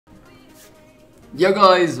Yo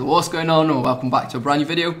guys, what's going on? Welcome back to a brand new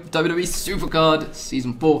video, WWE Supercard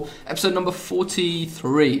Season 4, episode number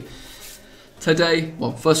 43. Today,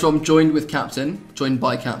 well, first of all, I'm joined by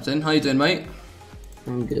Captain. How you doing, mate?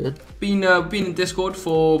 I'm good. Been in Discord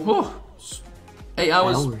for 8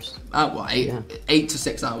 hours. Well, 8 to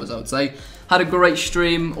 6 hours, I would say. Had a great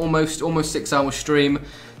stream, almost 6 hour stream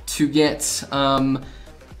to get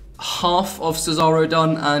half of Cesaro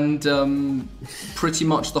done and pretty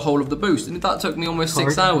much the whole of the boost, and that took me almost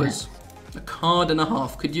 6 hours. A card and a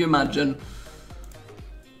half. Could you imagine?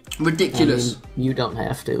 Ridiculous. I mean, you don't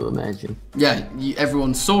have to imagine. Yeah,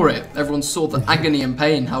 everyone saw it. Everyone saw the agony and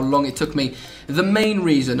pain, how long it took me. The main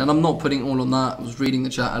reason, and I'm not putting all on that, I was reading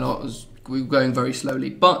the chat a lot, we were going very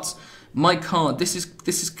slowly, but my card, this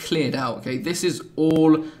is cleared out, okay? This is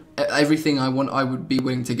all, everything I would be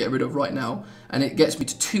willing to get rid of right now, and it gets me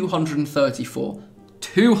to 234.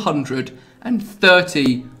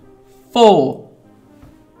 234!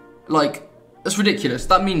 Like, that's ridiculous.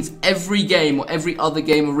 That means every game or every other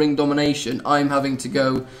game of Ring Domination, I'm having to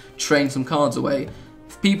go train some cards away.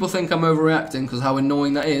 If people think I'm overreacting because how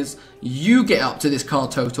annoying that is, you get up to this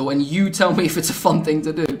card total and you tell me if it's a fun thing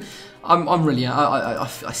to do. I'm really, I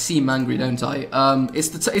seem angry, don't I?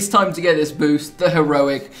 It's time to get this boost, the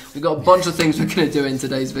heroic. We've got a bunch of things we're gonna do in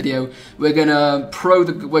today's video. We're gonna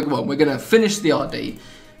we're gonna finish the RD.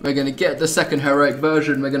 We're gonna get the second heroic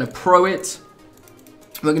version. We're gonna pro it.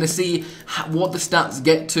 We're gonna see what the stats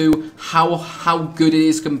get to, how good it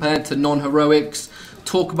is compared to non-heroics.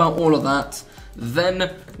 Talk about all of that.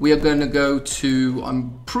 Then we are gonna go to.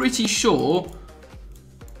 I'm pretty sure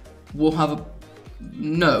we'll have a.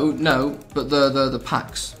 No, but the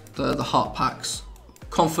packs, the heart packs.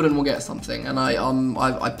 Confident we'll get something, and I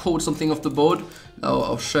pulled something off the board.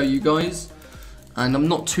 I'll show you guys, and I'm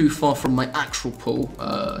not too far from my actual pull,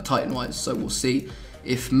 Titan-wise. So we'll see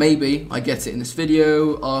if maybe I get it in this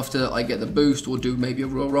video after I get the boost. We'll do maybe a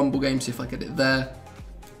Royal Rumble game, see if I get it there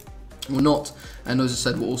or not. And as I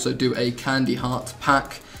said, we'll also do a Candy Heart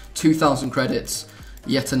pack, 2,000 credits,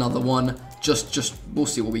 yet another one. Just we'll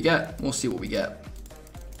see what we get. We'll see what we get.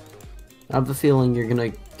 I have a feeling you're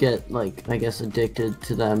gonna get, like, I guess, addicted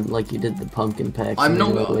to them like you did the pumpkin packs. I'm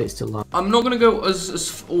not gonna go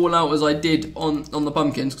as all out as I did on the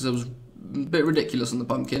pumpkins, because it was a bit ridiculous on the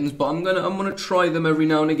pumpkins. But I'm gonna try them every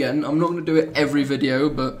now and again. I'm not gonna do it every video,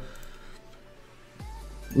 but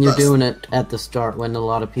you're doing it at the start when a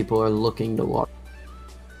lot of people are looking to watch.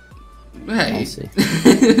 Hey, I see.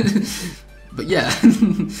 But yeah,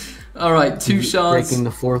 all right, 2 shards. Breaking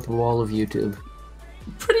the fourth wall of YouTube.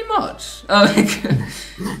 Pretty much.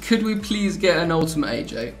 Could we please get an ultimate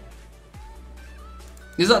AJ?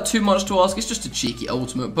 Is that too much to ask? It's just a cheeky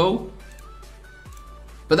ultimate pull.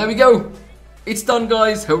 But there we go. It's done,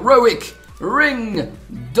 guys. Heroic Ring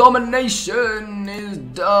Domination is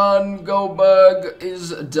done. Goldberg is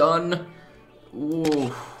done.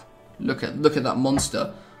 Whoa. Look at that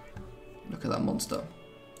monster. Look at that monster.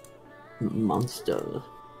 Monster.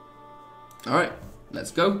 Alright, let's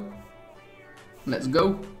go. Let's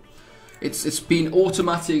go. It's been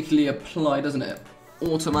automatically applied, isn't it?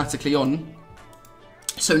 Automatically on.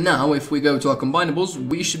 So now, if we go to our combinables,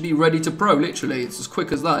 we should be ready to pro, literally. It's as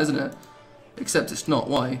quick as that, isn't it? Except it's not.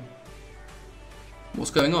 Why? What's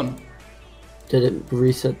going on? Did it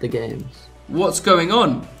reset the games? What's going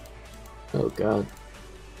on? Oh god.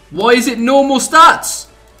 Why is it normal stats?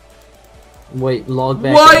 Wait, log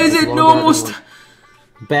back. Why is it normal stats?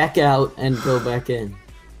 Back out and go back in.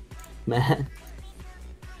 Matt.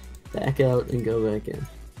 Back out and go back in.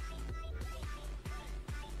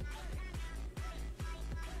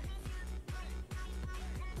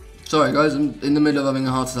 Sorry guys, I'm in the middle of having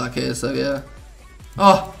a heart attack here, so yeah.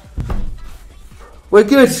 Oh! We're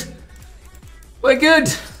good! We're good!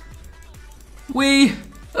 We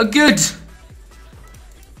are good!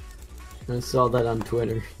 I saw that on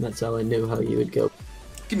Twitter. That's how I knew how you would go.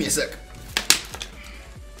 Give me a sec.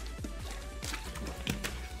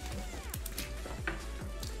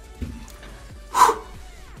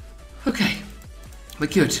 Okay, we're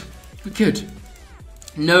good. We're good.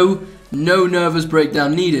 No nervous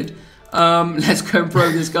breakdown needed. Let's go and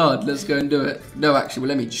pro this card. Let's go and do it. No, actually, well,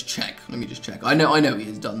 let me just check. I know he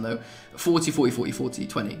is done though. 40, 40, 40, 40,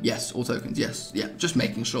 20. Yes, all tokens. Yes, yeah. Just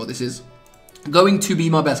making sure this is going to be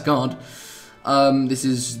my best card. This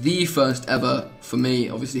is the first ever for me.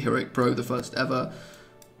 Obviously, Heroic Pro, the first ever.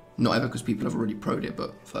 Not ever because people have already pro'd it,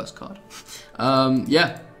 but first card.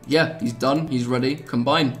 Yeah, he's done. He's ready.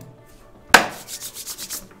 Combine.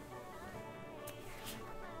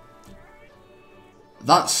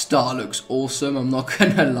 That star looks awesome, I'm not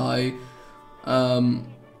gonna lie.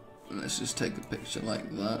 Let's just take a picture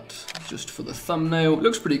like that, just for the thumbnail.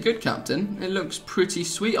 Looks pretty good, Captain. It looks pretty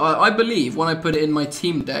sweet. I believe when I put it in my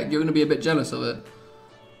team deck, you're going to be a bit jealous of it.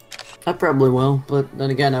 I probably will, but then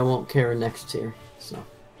again, I won't care next tier. So.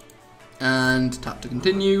 And tap to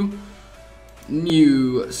continue.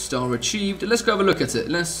 New star achieved. Let's go have a look at it.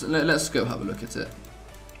 Let's go have a look at it.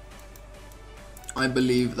 I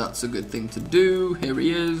believe that's a good thing to do. Here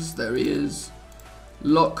he is. There he is.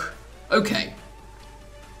 Lock. Okay.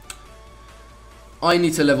 I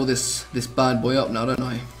need to level this bad boy up now, don't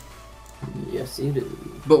I? Yes, you do.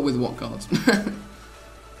 But with what cards?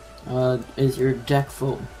 Is your deck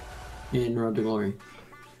full in Road to Glory?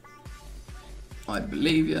 I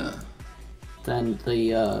believe, yeah. Then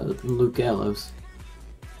the Luke Gallows,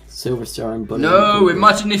 Silver Star, and Butter. No,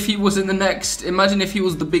 imagine if he was in the next. Imagine if he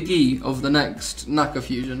was the Big E of the next Naka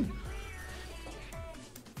fusion.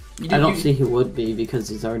 I don't see he would be because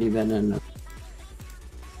he's already been in.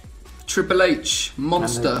 Triple H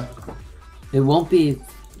monster. It won't be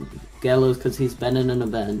Gallows because he's been in an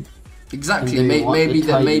event. Exactly.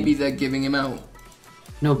 Maybe they're giving him out.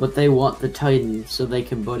 No, but they want the Titan so they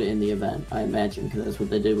can put it in the event. I imagine because that's what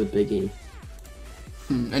they did with Big E.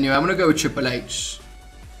 Anyway, I'm gonna go with Triple H.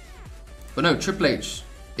 But no, Triple H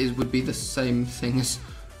would be the same thing as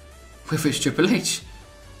with his Triple H.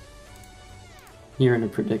 You're in a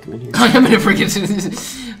predicament here. I am in a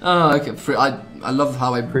predicament. Oh, okay. I love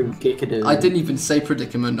how I didn't even say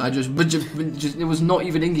predicament. It was not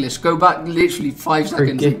even English. Go back literally 5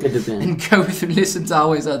 seconds and go and listen to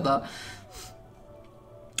how I said that.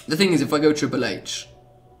 The thing is, if I go Triple H,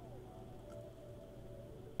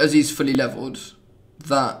 as he's fully leveled,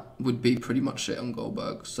 that would be pretty much it on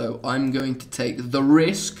Goldberg. So I'm going to take the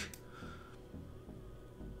risk.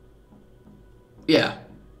 Yeah.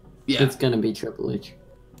 Yeah. It's gonna be Triple H.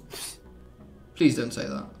 Please don't say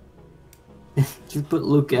that. Just put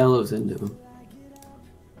Luke Gallows into him.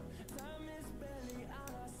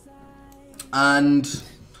 And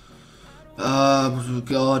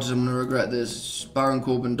God, I'm gonna regret this. Baron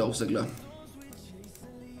Corbin, Dolph Ziggler.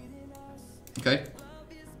 Okay.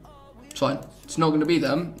 It's fine. It's not gonna be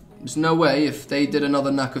them. There's no way if they did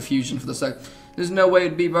another Naka fusion for the second. There's no way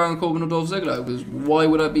it'd be Baron Corbin or Dolph Ziggler, because why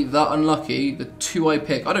would I be that unlucky? The two I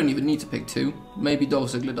pick, I don't even need to pick two. Maybe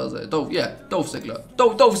Dolph Ziggler does it. Dolph Ziggler.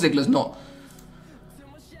 Dolph Ziggler's not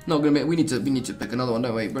gonna be. We need to pick another one,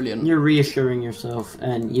 don't we? Brilliant. You're reassuring yourself,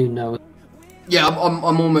 and you know. Yeah, I'm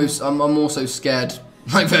also scared,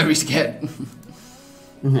 like very scared.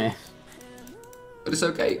 Yeah. But it's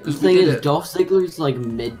okay. The thing is, Dolph Ziggler's like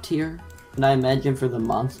mid tier, and I imagine for the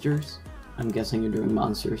monsters. I'm guessing you're doing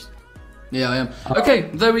monsters. Yeah, I am. Okay,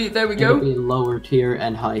 there we go. It'll be lower tier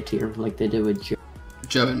and high tier, like they did with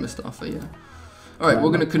Joe and Mustafa, yeah. Alright,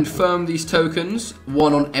 we're going to confirm these tokens,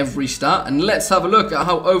 one on every stat, and let's have a look at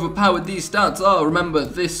how overpowered these stats are. Remember,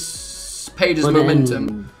 this page is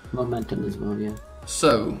momentum. Momentum as well, yeah.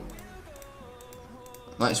 So,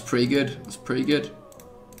 that's pretty good. That's pretty good.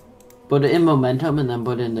 Put it in momentum and then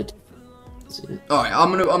put in the... Alright,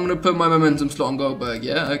 I'm gonna put my momentum slot on Goldberg,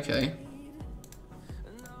 yeah? Okay.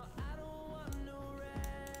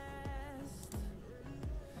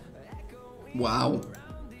 Wow.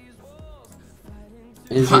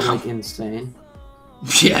 Is it like insane?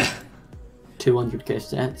 Yeah. 200k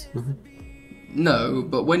stats? No,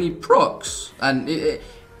 but when he procs, and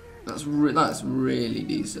that's really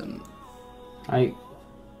decent. I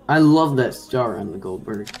love that star on the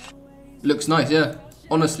Goldberg. Looks nice, yeah.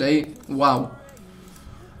 Honestly, wow.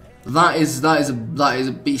 That is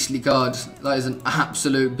a beastly card. That is an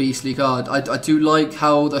absolute beastly card. I do like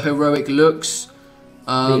how the heroic looks.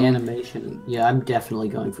 The animation, yeah, I'm definitely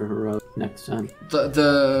going for heroic next time.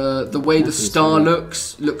 The way the star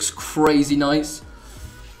looks crazy nice.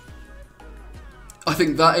 I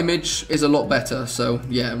think that image is a lot better. So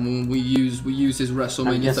yeah, we use his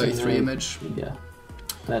WrestleMania 33 image. Yeah,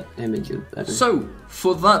 that image is better. So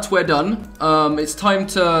for that we're done. It's time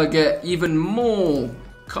to get even more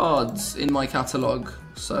cards in my catalogue.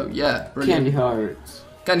 So yeah, brilliant. Candy hearts.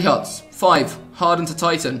 Candy hearts. 5 hardened to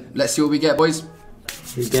Titan. Let's see what we get, boys.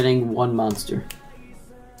 You're getting one monster.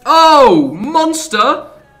 Oh,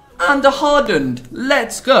 monster and a hardened.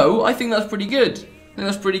 Let's go. I think that's pretty good. I think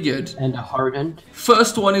that's pretty good. And a hardened?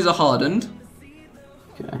 First one is a hardened.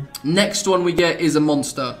 Okay. Next one we get is a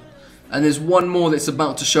monster. And there's one more that's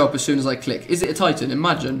about to show up as soon as I click. Is it a Titan?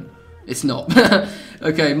 Imagine. It's not.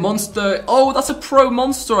 Okay, monster. Oh, that's a pro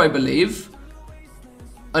monster, I believe.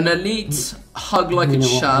 An elite, hug like a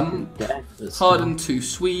sham, hardened too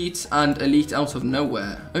sweet, and elite out of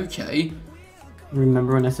nowhere. Okay.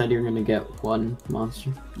 Remember when I said you were going to get one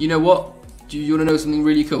monster? You know what? Do you want to know something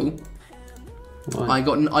really cool? What? I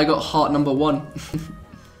got heart number 1.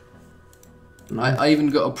 Nice. I even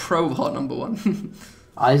got a pro of heart number 1.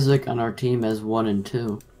 Isaac on our team has 1 and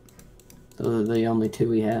 2. Those are the only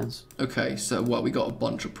 2 he has. Okay, so what, we got a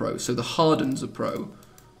bunch of pros. So the Harden's a pro.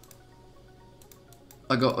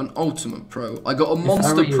 I got an ultimate pro. I got a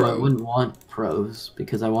monster if I were you, pro. I wouldn't want pros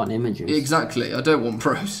because I want images. Exactly, I don't want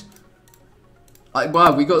pros.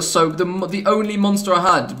 Wow, we got the only monster I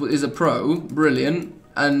had is a pro, brilliant,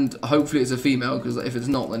 and hopefully it's a female because if it's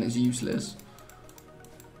not, then it's useless.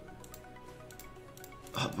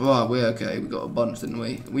 Wow, we're okay. We got a bunch, didn't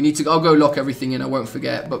we? We need to. I'll go lock everything in. I won't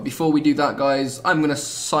forget. But before we do that, guys, I'm gonna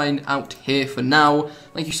sign out here for now.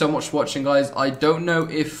 Thank you so much for watching, guys. I don't know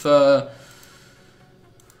if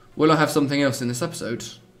will I have something else in this episode.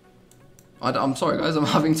 I'm sorry, guys.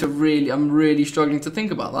 I'm really struggling to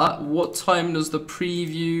think about that. What time does the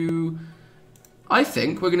preview? I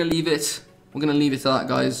think we're gonna leave it. We're gonna leave it to that,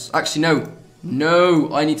 guys. Actually, no.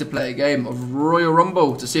 No, I need to play a game of Royal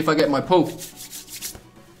Rumble to see if I get my pull.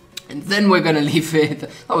 And then we're gonna leave it.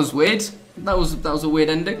 That was weird. That was a weird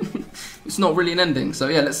ending. It's not really an ending. So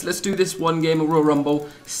yeah, let's do this one game of Royal Rumble.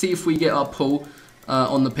 See if we get our pull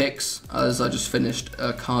on the picks. As I just finished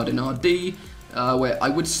a card in RD, where I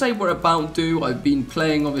would say we're about due. I've been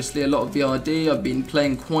playing obviously a lot of the RD. I've been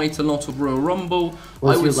playing quite a lot of Royal Rumble.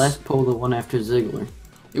 Was your last pull the one after Ziggler?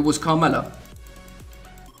 It was Carmella.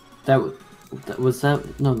 Was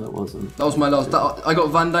that? No, that wasn't. That was my last. I got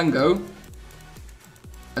Vandango.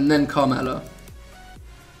 And then Carmella.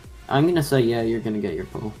 I'm gonna say yeah, you're gonna get your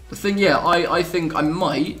pull. The thing, yeah, I think I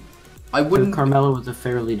might. I wouldn't. Carmella was a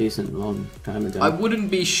fairly decent long time ago. I wouldn't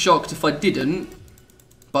be shocked if I didn't,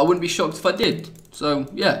 but I wouldn't be shocked if I did. So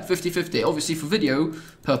yeah, 50-50. Obviously for video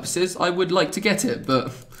purposes, I would like to get it, but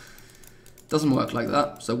it doesn't work like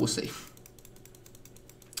that. So we'll see.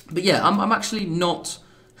 But yeah, I'm actually not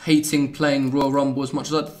hating playing Royal Rumble as much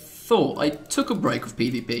as I thought. I took a break of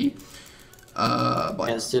PvP.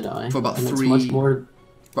 As did I. For about and three. It's much more.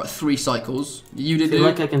 About 3 cycles. You did. I feel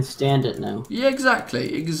like I can stand it now. Yeah,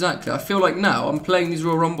 exactly. I feel like now I'm playing these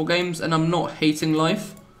Royal Rumble games and I'm not hating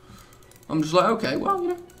life. I'm just like, okay, well, you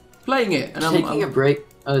know, playing it. And taking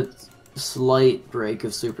a slight break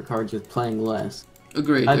of Supercards with playing less.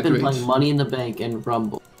 Agreed. I've been playing Money in the Bank and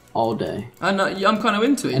Rumble all day. And I'm kind of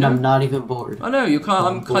into it. And I'm not even bored. I know you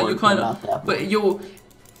can't. You're kind of. But you're.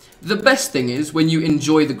 The best thing is when you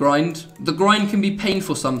enjoy the grind. The grind can be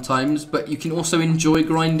painful sometimes, but you can also enjoy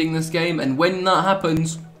grinding this game. And when that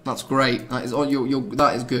happens, that's great. That is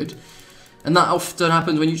that is good. And that often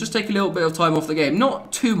happens when you just take a little bit of time off the game.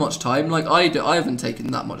 Not too much time, like I haven't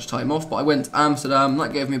taken that much time off, but I went to Amsterdam.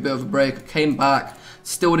 That gave me a bit of a break. I came back,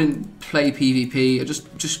 still didn't play PvP. I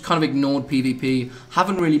just kind of ignored PvP.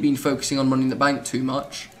 Haven't really been focusing on Money in the Bank too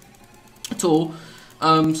much at all.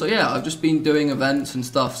 So yeah, I've just been doing events and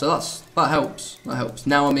stuff, so that helps. That helps.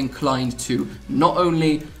 Now I'm inclined to not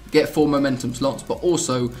only get 4 momentum slots, but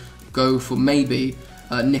also go for maybe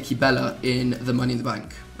Nikki Bella in the Money in the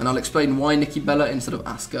Bank. And I'll explain why Nikki Bella instead of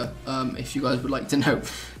Asuka, if you guys would like to know.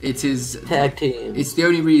 It is tag team. It's the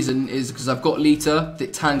only reason is because I've got Lita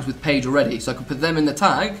that tags with Paige already, so I can put them in the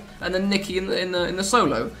tag and then Nikki in the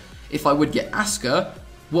solo. If I would get Asuka,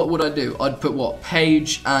 what would I do? I'd put what?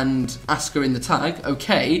 Paige and Asuka in the tag,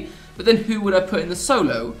 okay. But then who would I put in the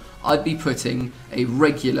solo? I'd be putting a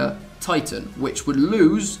regular Titan, which would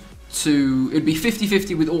lose to, it'd be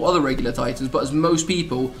 50-50 with all other regular Titans, but as most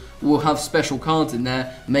people will have special cards in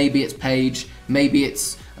there, maybe it's Paige, maybe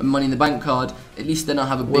it's a Money in the Bank card, at least then I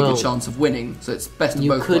have a bigger chance of winning, so it's best of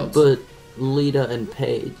both worlds. You could put Lita and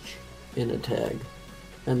Paige in a tag,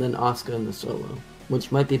 and then Asuka in the solo, which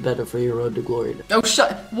might be better for your Road to Glory deck. Oh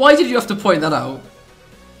why did you have to point that out?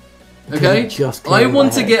 Okay, I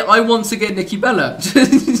want to get Nikki Bella.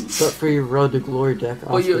 But for your Road to Glory deck,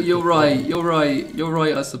 well, you're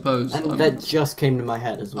right, I suppose. And that just came to my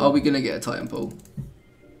head as well. Are we gonna get a Titan pull?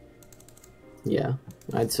 Yeah,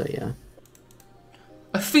 I'd say yeah.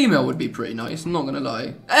 A female would be pretty nice, I'm not gonna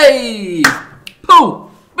lie. Hey!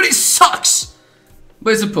 Pull! But it sucks!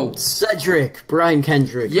 But it's a pull. Cedric! Brian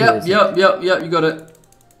Kendrick. Yep, you got it.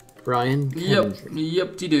 Brian Kendrick.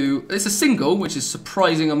 Yep, you do. It's a single, which is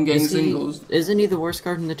surprising I'm getting singles. Isn't he the worst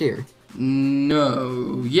card in the tier?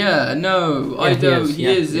 No. Yeah, no. Yeah, I don't. He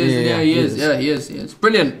is. Yeah, he is.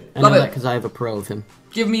 Brilliant. I Love know it. that because I have a pro of him.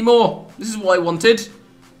 Give me more. This is what I wanted.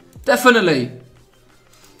 Definitely.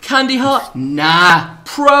 Candy Heart? Nah.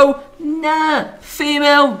 Pro? Nah.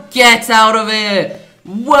 Female? Get out of here.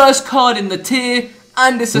 Worst card in the tier,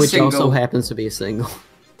 and it's a single. Which also happens to be a single.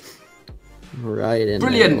 Right in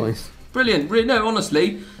Brilliant. there, boys. Brilliant. No,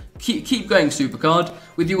 honestly, keep going, Supercard.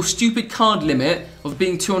 With your stupid card limit of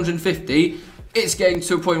being 250, it's getting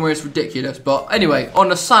to a point where it's ridiculous. But anyway,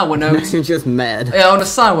 on a sour note, You're just mad. Yeah, on a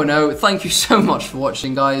sour note, thank you so much for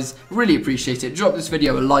watching, guys. Really appreciate it. Drop this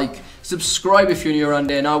video a like, subscribe if you're new around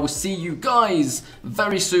here, and I will see you guys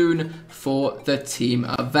very soon for the team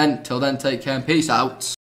event. Till then, take care and peace out.